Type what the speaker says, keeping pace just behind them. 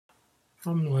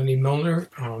I'm Leonard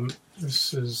Muellner.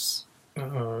 This is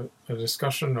a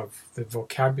discussion of the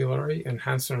vocabulary in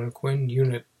Hansen and Quinn,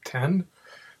 Unit 10,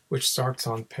 which starts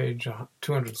on page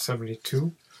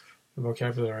 272. The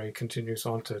vocabulary continues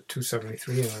on to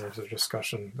 273, and there's a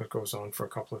discussion that goes on for a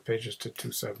couple of pages to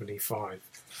 275.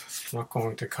 I'm not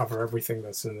going to cover everything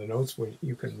that's in the notes.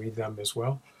 You can read them as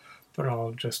well, but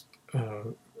I'll just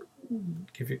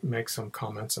make some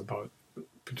comments about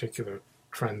particular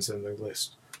trends in the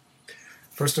list.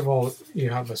 First of all, you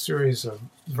have a series of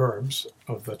verbs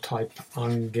of the type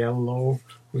angelo,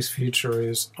 whose feature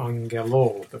is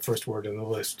angelo, the first word in the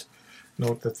list.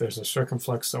 Note that there's a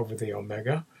circumflex over the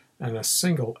omega and a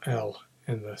single L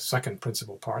in the second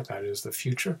principal part, that is the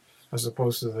future, as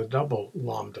opposed to the double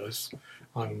lambdas,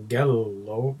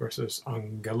 angelo versus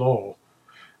angelo.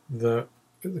 The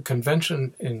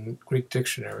convention in Greek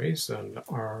dictionaries, and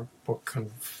our book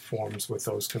conforms with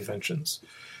those conventions,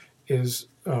 is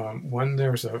when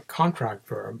there's a contract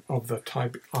verb of the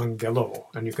type angelo,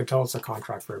 and you can tell it's a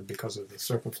contract verb because of the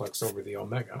circumflex over the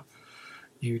omega,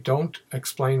 you don't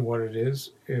explain what it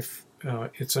is if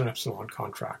it's an epsilon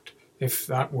contract. If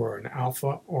that were an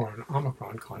alpha or an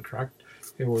omicron contract,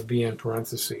 it would be in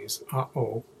parentheses,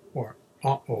 AO or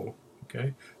AO,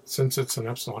 okay? Since it's an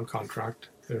epsilon contract,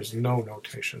 there's no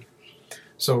notation.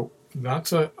 So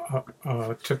that's a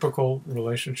typical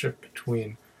relationship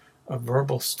between a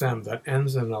verbal stem that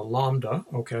ends in a lambda,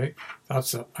 okay,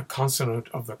 that's a consonant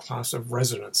of the class of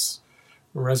resonants.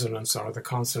 Resonants are the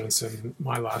consonants in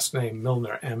my last name,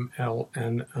 Muellner, M, L,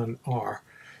 N, and R.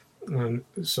 And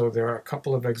so there are a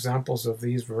couple of examples of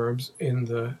these verbs in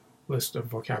the list of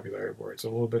vocabulary words. A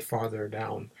little bit farther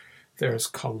down, there's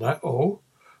kaleo,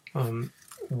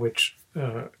 which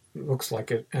looks like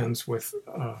it ends with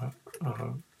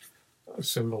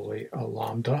similarly a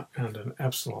lambda and an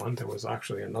epsilon. There was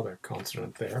actually another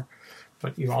consonant there.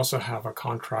 But you also have a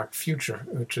contract future,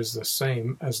 which is the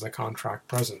same as the contract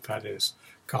present. That is,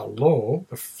 kalo,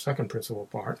 the second principal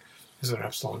part, is an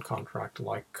epsilon contract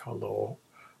like kalo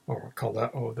or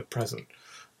kaleo, the present.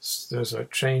 There's a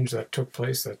change that took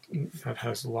place that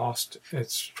has lost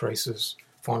its traces,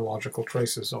 phonological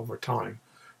traces over time,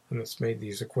 and it's made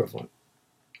these equivalent.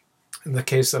 In the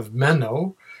case of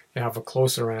meno, you have a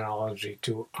closer analogy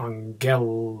to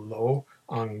angelo,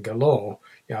 angelo.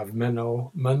 You have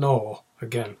meno, mano.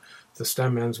 Again, the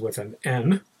stem ends with an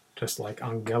N, just like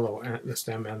angelo, the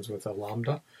stem ends with a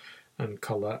lambda, and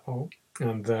kaleo.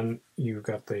 And then you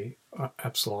got the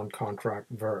epsilon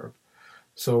contract verb.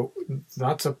 So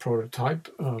that's a prototype.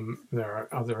 There are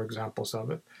other examples of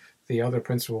it. The other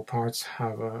principal parts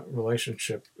have a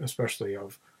relationship, especially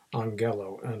of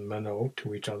angelo and meno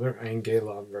to each other,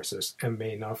 angela versus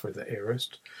emena for the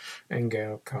aorist,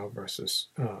 angelka versus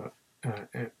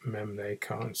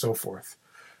memneka, and so forth.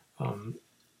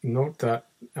 Note that,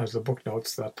 as the book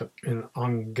notes, that in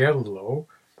angelo,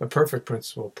 the perfect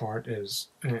principal part is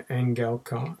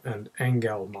angelka and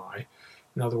angelmai.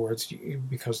 In other words,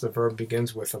 because the verb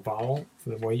begins with a vowel,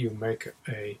 the way you make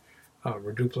a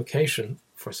reduplication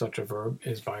for such a verb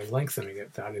is by lengthening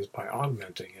it, that is, by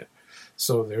augmenting it.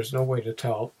 So there's no way to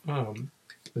tell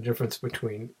the difference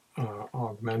between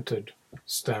augmented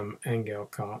stem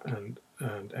angelka and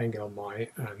angelmai,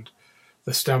 and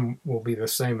the stem will be the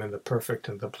same in the perfect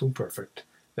and the pluperfect.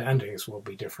 The endings will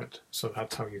be different, so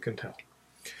that's how you can tell.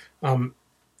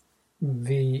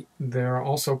 There are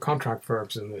also contract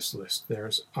verbs in this list.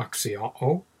 There's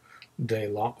axiao,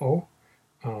 delao,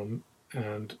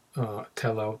 and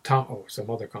teleotao, some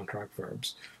other contract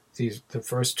verbs. The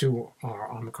first two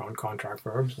are omicron contract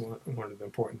verbs, one of the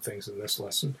important things in this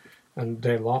lesson. And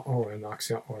delao and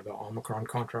axiao are the omicron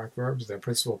contract verbs. Their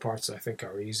principal parts, I think,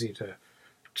 are easy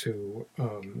to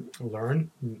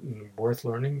learn, worth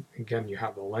learning. Again, you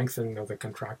have the lengthening of the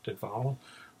contracted vowel,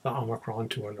 the omicron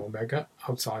to an omega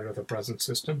outside of the present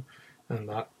system, and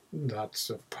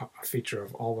that's a feature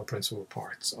of all the principal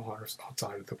parts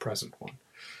outside of the present one.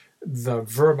 The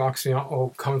verb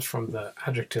axiao comes from the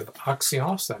adjective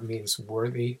axios, that means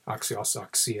worthy, axios,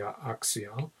 axia,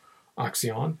 axia,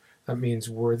 axion, that means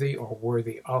worthy or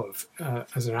worthy of.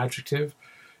 As an adjective,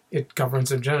 it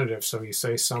governs a genitive, so you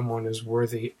say someone is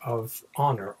worthy of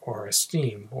honor or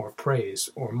esteem or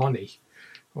praise or money.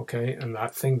 Okay, and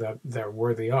that thing that they're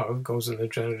worthy of goes in the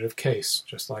genitive case,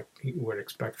 just like you would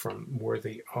expect from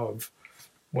worthy of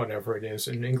whatever it is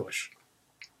in English.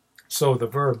 So the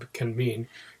verb can mean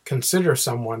consider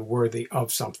someone worthy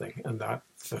of something, and that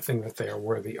the thing that they are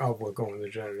worthy of will go in the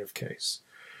genitive case.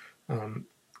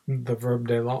 The verb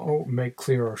delao, make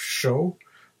clear or show,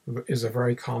 is a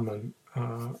very common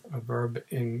a verb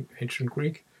in ancient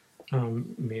Greek.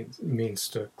 Means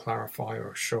to clarify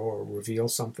or show or reveal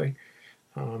something.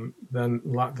 Then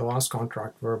the last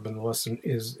contract verb in the lesson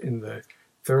is in the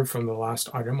third from the last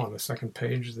item on the second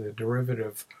page, the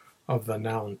derivative of the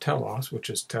noun telos, which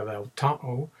is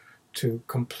teleutao, to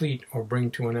complete or bring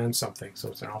to an end something. So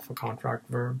it's an alpha contract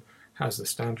verb, has the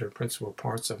standard principal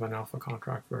parts of an alpha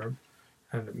contract verb,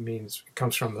 and it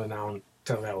comes from the noun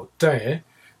teleute,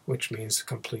 which means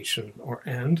completion or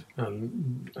end,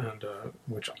 and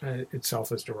which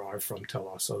itself is derived from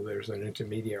telos. So there's an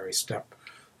intermediary step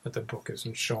that the book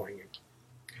isn't showing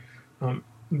you.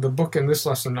 The book in this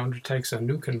lesson undertakes a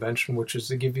new convention, which is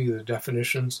to give you the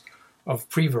definitions of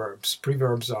preverbs.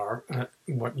 Preverbs are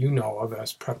what you know of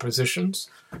as prepositions,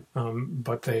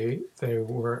 but they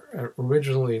were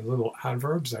originally little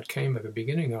adverbs that came at the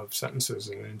beginning of sentences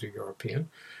in Indo-European,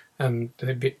 and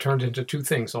they turned into two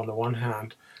things. On the one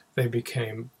hand, they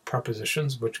became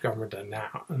prepositions, which governed a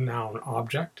noun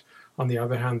object. On the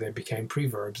other hand, they became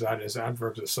preverbs, that is,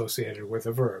 adverbs associated with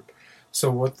a verb. So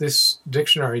what this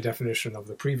dictionary definition of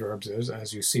the preverbs is,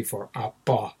 as you see for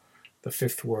apa, the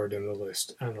fifth word in the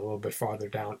list, and a little bit farther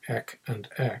down, ek and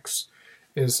ex,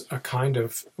 is a kind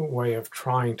of way of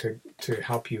trying to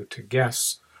help you to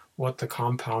guess what the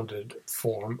compounded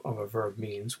form of a verb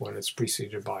means when it's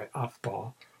preceded by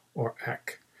apa or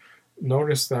ek.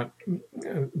 Notice that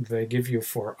they give you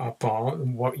for apa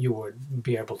what you would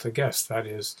be able to guess. That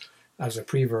is, as a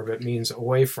preverb, it means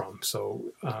away from. So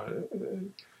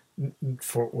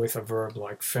with a verb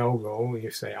like felgo, you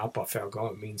say apa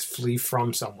felgo, it means flee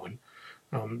from someone.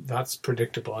 That's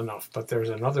predictable enough. But there's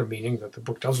another meaning that the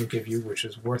book doesn't give you, which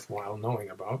is worthwhile knowing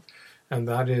about, and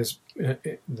that is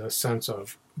the sense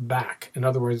of back. In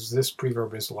other words, this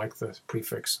preverb is like the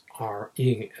prefix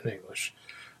re in English.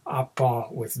 Apa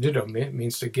with didome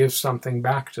means to give something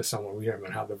back to someone. We don't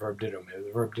even have the verb didome.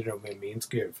 The verb didome means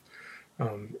give.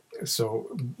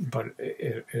 But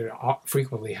it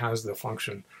frequently has the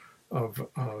function of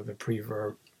the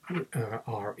preverb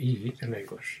re in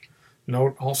English.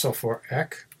 Note also for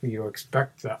ek, you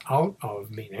expect the out of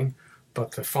meaning,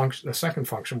 but the second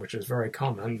function, which is very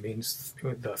common, means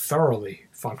the thoroughly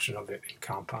function of it in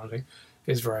compounding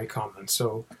is very common.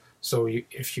 So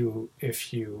if you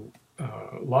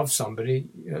love somebody,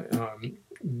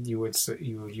 you would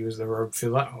use the verb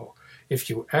phileo. If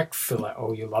you ek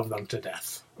phileo, you love them to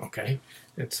death. Okay,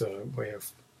 it's a way of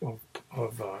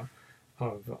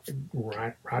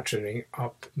ratcheting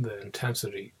up the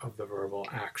intensity of the verbal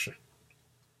action.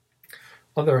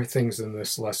 Other things in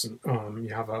this lesson, you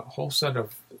have a whole set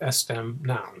of stem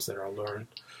nouns that are learned,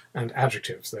 and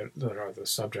adjectives that are the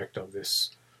subject of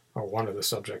this, or one of the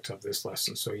subjects of this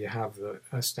lesson. So you have the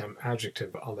stem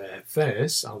adjective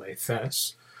alethes,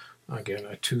 again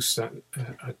a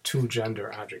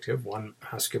two-gender adjective, one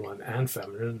masculine and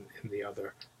feminine, and the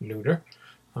other neuter.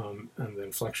 And the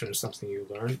inflection is something you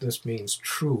learned. This means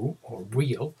true or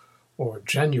real, or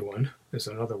genuine is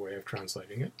another way of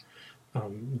translating it.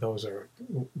 Those are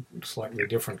slightly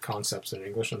different concepts in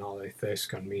English, and alethes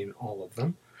can mean all of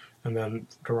them. And then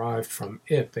derived from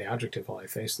it, the adjective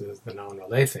alethes, is the noun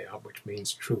aletheia, which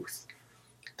means truth.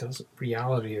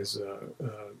 Reality is a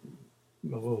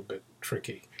little bit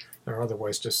tricky. There are other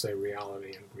ways to say reality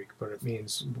in Greek, but it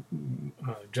means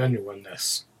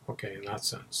genuineness, okay, in that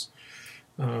sense.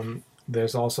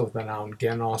 There's also the noun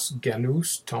genos,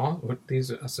 genus, ta.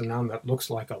 That's a noun that looks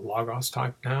like a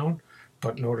logos-type noun,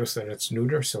 but notice that it's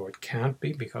neuter, so it can't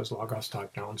be, because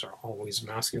logos-type nouns are always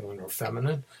masculine or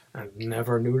feminine and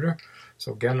never neuter.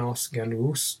 So genos,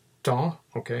 genus, ta.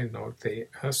 Okay, note the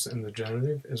s in the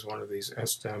genitive is one of these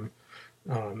stem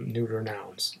neuter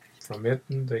nouns. From it,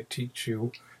 they teach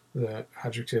you the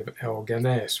adjective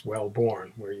eugenes,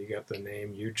 well-born, where you get the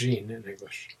name Eugene in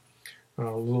English. A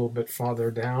little bit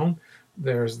farther down,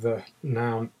 there's the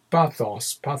noun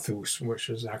pathos, which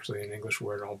is actually an English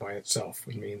word all by itself.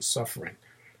 It means suffering,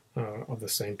 of the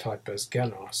same type as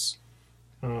genos.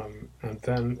 And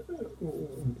then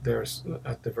there's,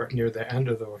 near the end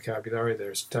of the vocabulary,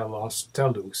 there's telos,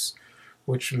 telus,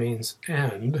 which means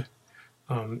end.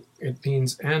 It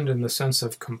means end in the sense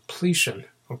of completion,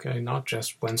 okay, not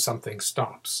just when something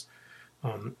stops.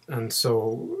 And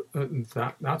so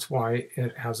that's why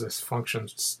it has this function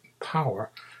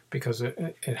power, because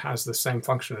it has the same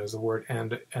function as the word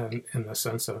end, and in the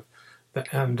sense of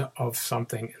the end of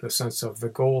something, in the sense of the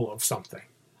goal of something,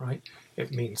 right?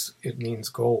 It means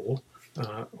goal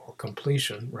or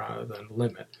completion rather than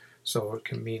limit. So it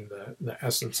can mean the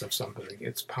essence of something,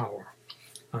 its power.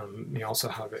 You also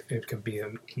have it can be a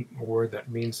word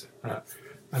that means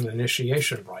an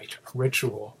initiation rite, a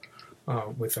ritual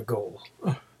with a goal.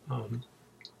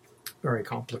 Very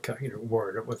complicated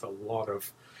word with a lot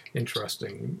of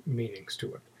interesting meanings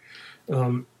to it.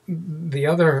 The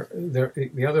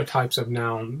other types of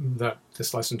noun that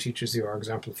this lesson teaches you are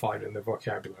exemplified in the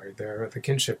vocabulary. They're the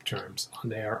kinship terms,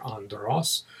 aner,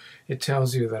 andros. It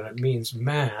tells you that it means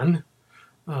man,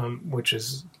 which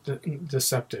is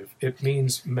deceptive. It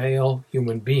means male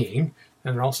human being,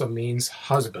 and it also means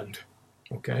husband.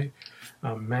 Okay,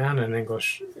 man in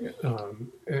English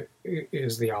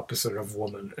is the opposite of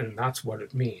woman, and that's what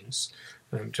it means.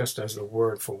 And just as the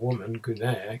word for woman,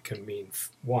 gune, can mean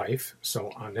wife,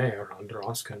 so aner,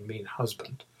 andros, can mean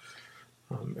husband.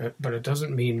 But it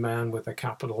doesn't mean man with a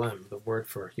capital M. The word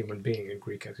for human being in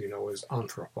Greek, as you know, is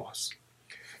anthropos.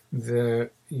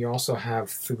 You also have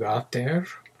thugater,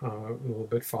 a little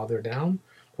bit farther down,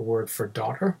 the word for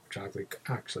daughter, which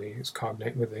actually is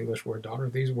cognate with the English word daughter.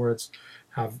 These words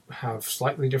have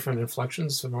slightly different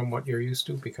inflections from what you're used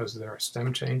to because there are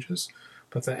stem changes,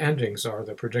 but the endings are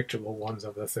the predictable ones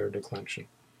of the third declension.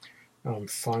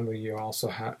 Finally, you also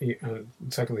have,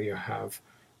 secondly, you have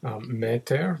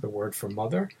meter, the word for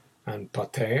mother, and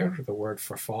pater, the word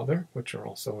for father, which are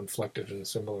also inflected in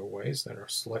similar ways that are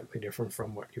slightly different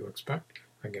from what you expect,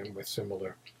 again with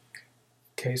similar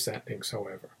case endings,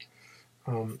 however.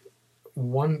 And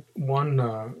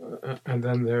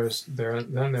then there is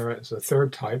a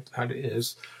third type, that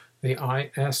is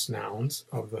the is nouns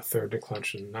of the third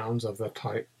declension, nouns of the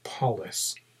type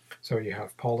polis. So you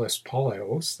have polis,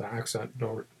 poleos. The accent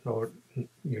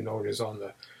you note is on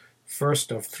the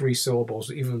first of three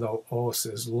syllables, even though os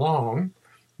is long,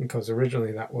 because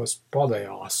originally that was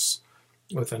poleos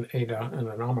with an eta and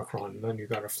an omicron. And then you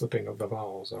got a flipping of the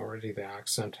vowels. Already the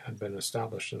accent had been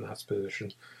established in that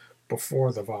position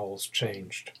before the vowels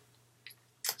changed.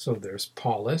 So there's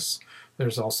polis.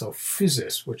 There's also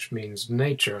physis, which means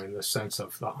nature in the sense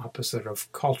of the opposite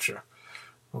of culture.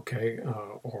 Okay,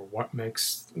 or what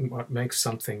makes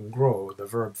something grow. The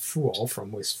verb fuol,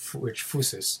 from which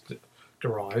physis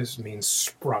derives, means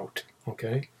sprout.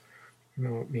 Okay,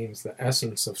 it means the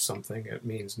essence of something. It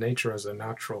means nature as a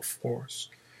natural force.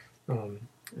 It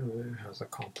has a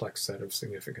complex set of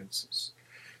significances.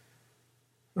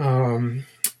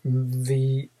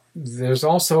 There's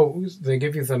also, they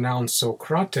give you the noun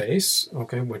Socrates,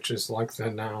 okay, which is like the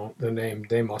name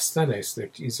Demosthenes.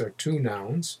 These are two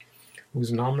nouns whose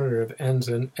nominative ends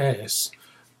in es.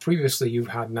 Previously, you've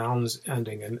had nouns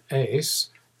ending in es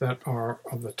that are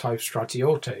of the type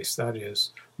stratiotes, that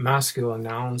is, masculine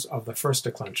nouns of the first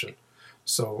declension.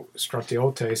 So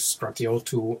stratiotes,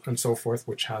 stratiotu, and so forth,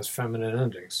 which has feminine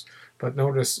endings. But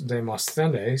notice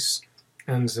Demosthenes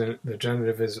ends in, the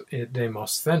genitive is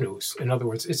Demosthenus. In other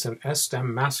words, it's an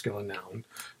S-stem masculine noun.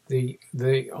 The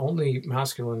only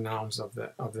masculine nouns of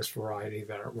this variety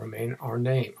that remain are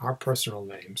our personal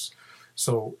names.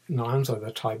 So nouns of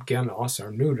the type genos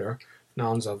are neuter.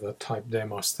 Nouns of the type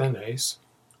Demosthenes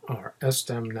are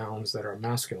S-stem nouns that are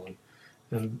masculine.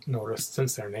 And notice,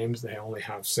 since they're names, they only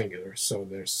have singulars. So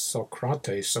there's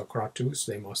Socrates, Socratus,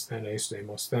 Demosthenes,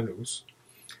 Demosthenus.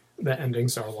 The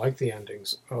endings are like the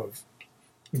endings of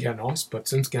genos, but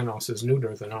since genos is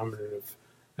neuter, the nominative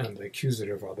and the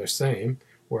accusative are the same,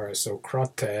 whereas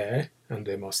Socrate and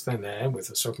Demosthene, with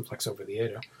a circumflex over the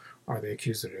eta, are the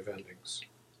accusative endings.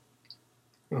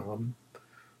 I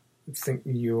think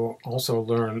you also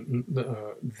learn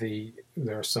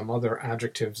there are some other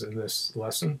adjectives in this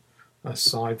lesson,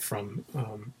 aside from,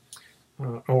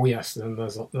 then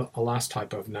there's a last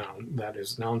type of noun, that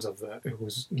is nouns of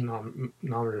whose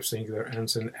nominative singular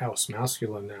ends in -os,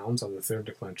 masculine nouns of the third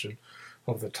declension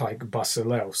of the type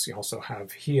basileus. You also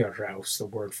have hieros, the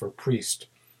word for priest.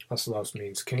 Basileus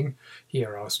means king,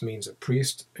 hieros means a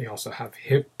priest. You also have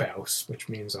hippos, which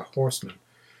means a horseman.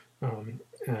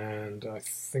 And I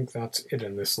think that's it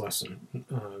in this lesson.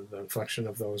 The inflection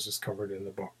of those is covered in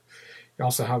the book. You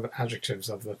also have adjectives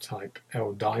of the type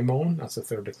eudaimon, that's a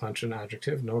third declension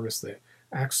adjective. Notice the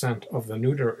accent of the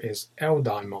neuter is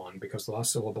eudaimon, because the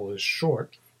last syllable is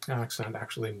short. The accent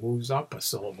actually moves up a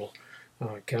syllable.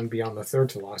 It can be on the third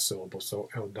to last syllable. So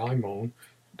eudaimon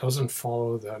doesn't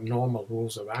follow the normal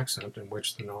rules of accent in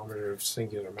which the nominative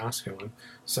singular masculine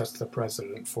sets the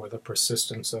precedent for the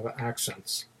persistence of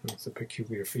accents. That's a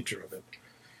peculiar feature of it.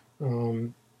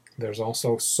 There's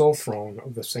also sophron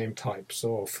of the same type,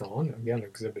 sophron, again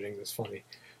exhibiting this funny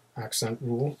accent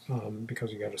rule,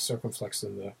 because you get a circumflex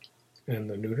in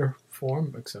the neuter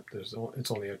form, except it's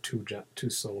only a two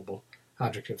syllable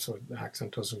adjective, so the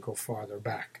accent doesn't go farther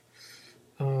back.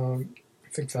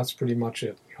 I think that's pretty much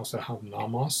it. We also have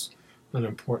nomos, an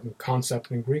important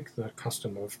concept in Greek, the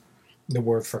custom of the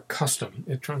word for custom.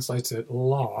 It translates it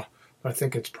law, but I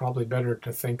think it's probably better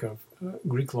to think of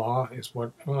Greek law is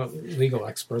what legal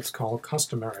experts call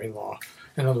customary law.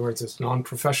 In other words, it's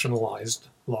non-professionalized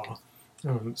law.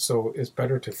 So it's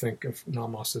better to think of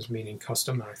namas as meaning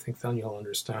custom, and I think then you'll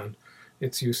understand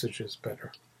its usage is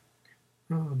better.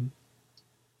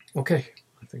 Okay,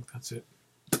 I think that's it.